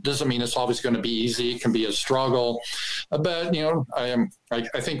 And it doesn't mean it's always going to be easy. It can be a struggle. But,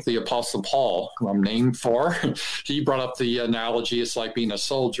 I think the Apostle Paul, who I'm named for, he brought up the analogy. It's like being a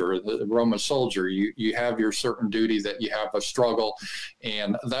soldier, the Roman soldier. You have your certain duty, that you have a struggle,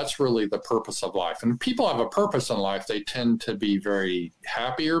 and that's really the purpose of life. And people have a purpose in life. They tend to be very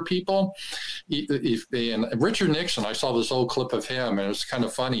happier people. And Richard Nixon, I saw this old clip of him, and it was kind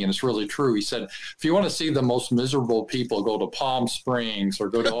of funny, and it's really true. He said, if you want to see the most miserable people, go to Palm Springs or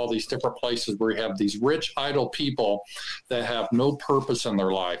go to all these different places where you have these rich, idle people that have no purpose in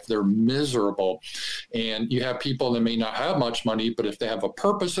their life. They're miserable. And you have people that may not have much money, but if they have a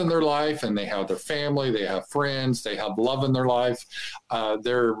purpose in their life, and they have their family, they have friends, they have love in their life,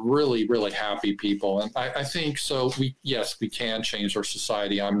 they're really, really happy people. And I think so. We can change our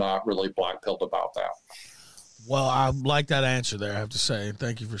society. I'm not really black-pilled about that. Well, I like that answer there, I have to say.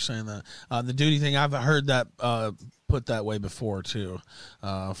 Thank you for saying that. The duty thing, I've heard that put that way before, too,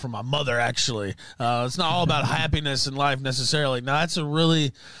 from my mother, actually. It's not all about happiness in life necessarily. Now, that's a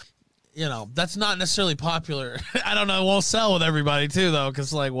really, that's not necessarily popular. I don't know. It won't sell with everybody, too, though, because,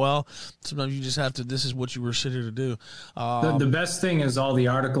 sometimes you just have to, this is what you were sent here to do. The best thing is all the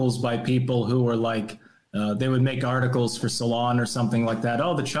articles by people who were like, they would make articles for Salon or something like that.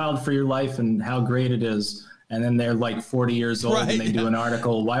 Oh, the child for your life and how great it is. And then they're like 40 years old, right, and they do an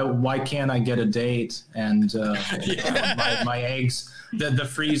article. Why can't I get a date? And my eggs, the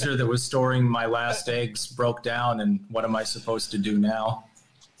freezer that was storing my last eggs broke down. And what am I supposed to do now?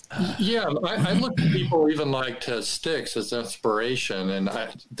 Yeah, I look at people even like Styx as inspiration, and I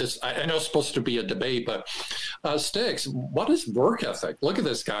know it's supposed to be a debate, but Styx, what is work ethic? Look at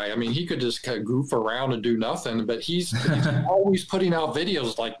this guy. I mean, he could just kind of goof around and do nothing, but he's always putting out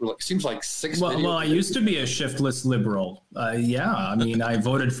videos. Like seems like six. Well, I used to be a shiftless liberal. Yeah, I mean, I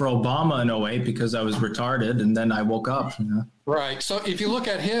voted for Obama in '08 because I was retarded, and then I woke up. You know? Right. So if you look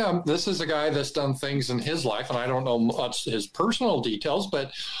at him, this is a guy that's done things in his life, and I don't know much his personal details,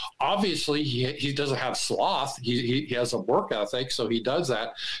 but obviously he doesn't have sloth. He has a work ethic, so he does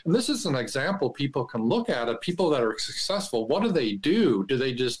that. And this is an example people can look at it. People that are successful, what do they do? Do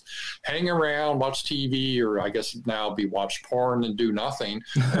they just hang around, watch TV, or I guess now be watch porn and do nothing,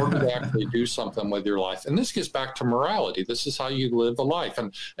 or do they actually do something with your life? And this gets back to morality. This is how you live a life.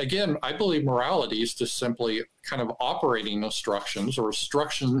 And again, I believe morality is just simply kind of operating instructions or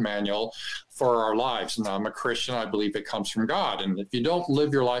instruction manual for our lives. And I'm a Christian. I believe it comes from God. And if you don't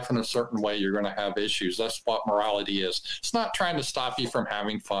live your life in a certain way, you're going to have issues. That's what morality is. It's not trying to stop you from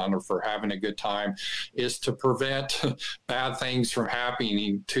having fun or for having a good time. It's to prevent bad things from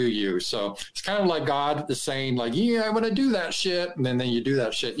happening to you. So it's kind of like God is saying, like, yeah, I want to do that shit. And then you do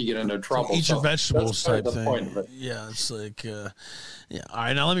that shit, you get into trouble. Eat your vegetables type thing. Yeah, it's like, yeah. All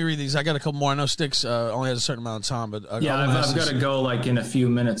right, now let me read these. I got a couple more. I know Styx only has a certain amount of time, but yeah, I've got to go like in a few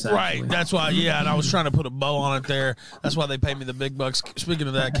minutes. Actually. Right, that's why. Yeah, and I was trying to put a bow on it there. That's why they pay me the big bucks. Speaking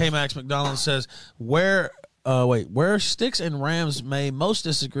of that, K-Max McDonald says where Styx and Rams may most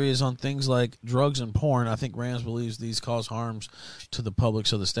disagree is on things like drugs and porn. I think Rams believes these cause harms to the public,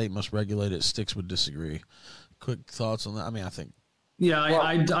 so the state must regulate it. Styx would disagree. Quick thoughts on that? I mean, I think. Yeah,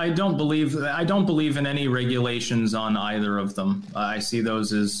 I don't believe in any regulations on either of them. I see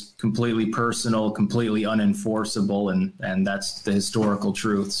those as completely personal, completely unenforceable, and that's the historical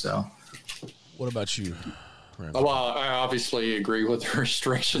truth. So, what about you? Well, I obviously agree with the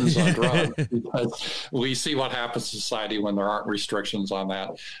restrictions on drugs because we see what happens in society when there aren't restrictions on that.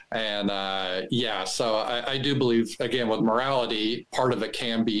 And so I do believe, again, with morality, part of it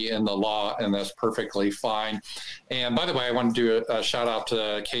can be in the law, and that's perfectly fine. And by the way, I want to do a shout out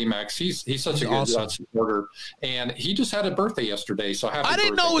to K-Max. He's such a good supporter, and he just had a birthday yesterday. So happy birthday. I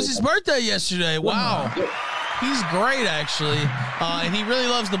didn't know it was his birthday yesterday. Wow. He's great, actually, and he really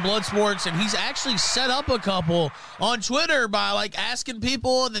loves the blood sports, and he's actually set up a couple on Twitter by, like, asking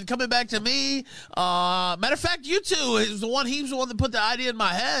people and then coming back to me. Matter of fact, you two, he was the one that put the idea in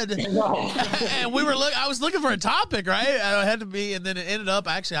my head, and I was looking for a topic, right? I had to be, and then it ended up,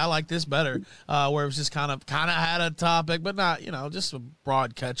 actually, I like this better, where it was just kind of had a topic, but not, just a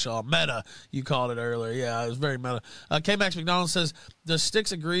broad catch-all. Meta, you called it earlier. Yeah, it was very meta. K-Max McDonald says, does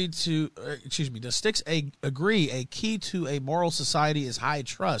Styx agree a key to a moral society is high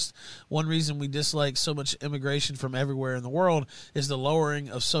trust? One reason we dislike so much immigration from everywhere in the world is the lowering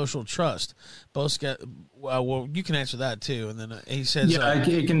of social trust. Both get well, you can answer that too. And then he says,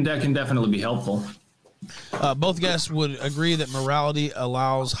 it can definitely be helpful. Both guests would agree that morality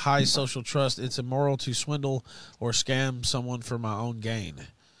allows high social trust. It's immoral to swindle or scam someone for my own gain.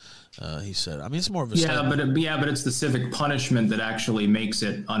 He said, I mean, it's more of a statement. But it's the civic punishment that actually makes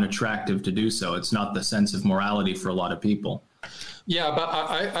it unattractive to do so. It's not the sense of morality for a lot of people. Yeah, but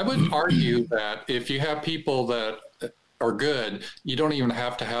I would argue that if you have people that are good, you don't even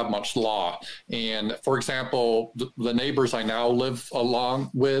have to have much law. And for example, the neighbors I now live along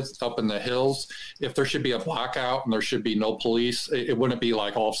with up in the hills, if there should be a blackout and there should be no police, it wouldn't be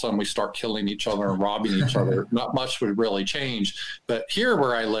like all of a sudden we start killing each other and robbing each other. Not much would really change. But here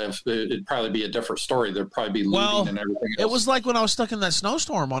where I live, it'd probably be a different story. There'd probably be looting and everything else. It was like when I was stuck in that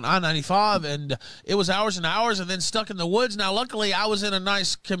snowstorm on I-95, and it was hours and hours and then stuck in the woods. Now, luckily, I was in a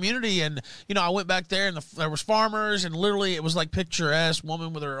nice community, and, I went back there, and there was farmers, and literally it was like picturesque, old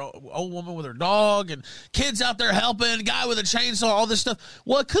woman with her dog, and kids out there helping, guy with a chainsaw, all this stuff.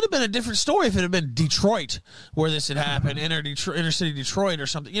 Well, it could have been a different story if it had been Detroit where this had happened, inner city Detroit or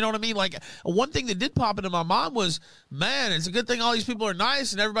something. You know what I mean? Like, one thing that did pop into my mind was, man, it's a good thing all these people are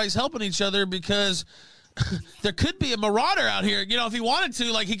nice and everybody's helping each other, because there could be a marauder out here. If he wanted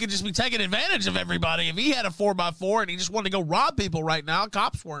to, like, he could just be taking advantage of everybody. If he had a 4x4 and he just wanted to go rob people right now,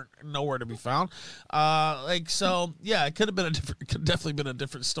 cops weren't nowhere to be found. It could have been definitely been a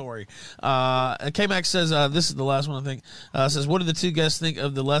different story. K-Max says, this is the last one, I think, says, what do the two guests think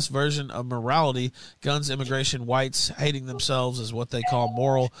of the less version of morality? Guns, immigration, whites hating themselves is what they call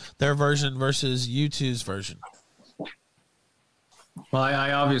moral. Their version versus you two's version. Well,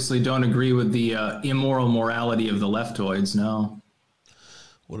 I obviously don't agree with the immoral morality of the leftoids, no.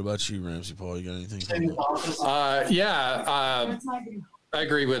 What about you, Ramzpaul? You got anything? I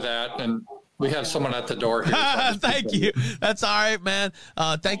agree with that. And We have someone at the door here. Thank you. That's all right, man.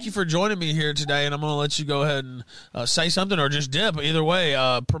 Thank you for joining me here today, and I'm going to let you go ahead and say something or just dip. Either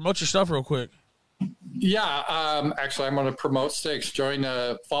way, promote your stuff real quick. Yeah, actually, I'm going to promote Styx.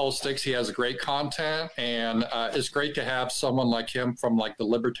 Follow Styx. He has great content, and it's great to have someone like him from like the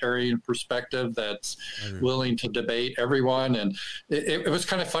libertarian perspective that's willing to debate everyone. And it was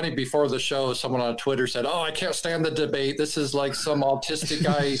kind of funny before the show. Someone on Twitter said, "Oh, I can't stand the debate. This is like some autistic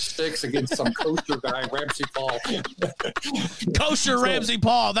guy Styx against some kosher guy, Ramzpaul." Kosher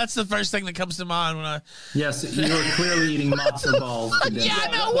Ramzpaul. That's the first thing that comes to mind when I. Yes, you were clearly eating matzo balls today. Yeah,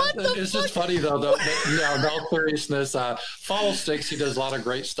 no, what the It's just funny though. In all seriousness, follow Styx. He does a lot of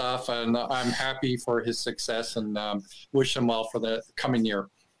great stuff, and I'm happy for his success and wish him well for the coming year.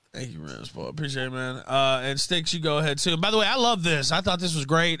 Thank you, Ramzpaul. Appreciate it, man. And Styx, you go ahead too. And by the way, I love this. I thought this was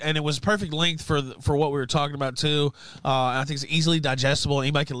great, and it was perfect length for what we were talking about too. And I think it's easily digestible.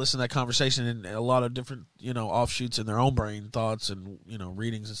 Anybody can listen to that conversation and a lot of different offshoots in their own brain, thoughts and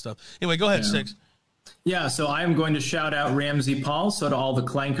readings and stuff. Anyway, go ahead, Styx. Yeah, so I am going to shout out Ramzpaul. So to all the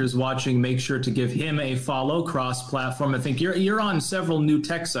clankers watching, make sure to give him a follow cross-platform. I think you're on several new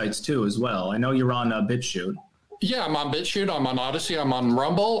tech sites too as well. I know you're on BitChute. Yeah, I'm on BitChute. I'm on Odyssey. I'm on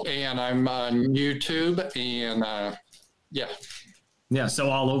Rumble, and I'm on YouTube. And yeah, so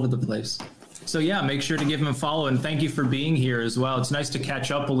all over the place. So yeah, make sure to give him a follow, and thank you for being here as well. It's nice to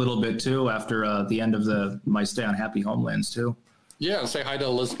catch up a little bit too after the end of my stay on Happy Homelands too. Yeah, say hi to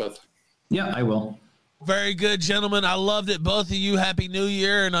Elizabeth. Yeah, I will. Very good, gentlemen. I loved it. Both of you, Happy New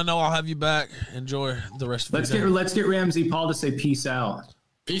Year, and I know I'll have you back. Enjoy the rest of your day. Let's get Ramzpaul to say peace out.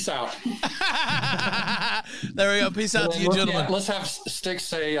 Peace out. There we go. Peace out to you, gentlemen. Let's have Styx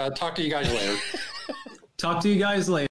say, talk to you guys later. Talk to you guys later.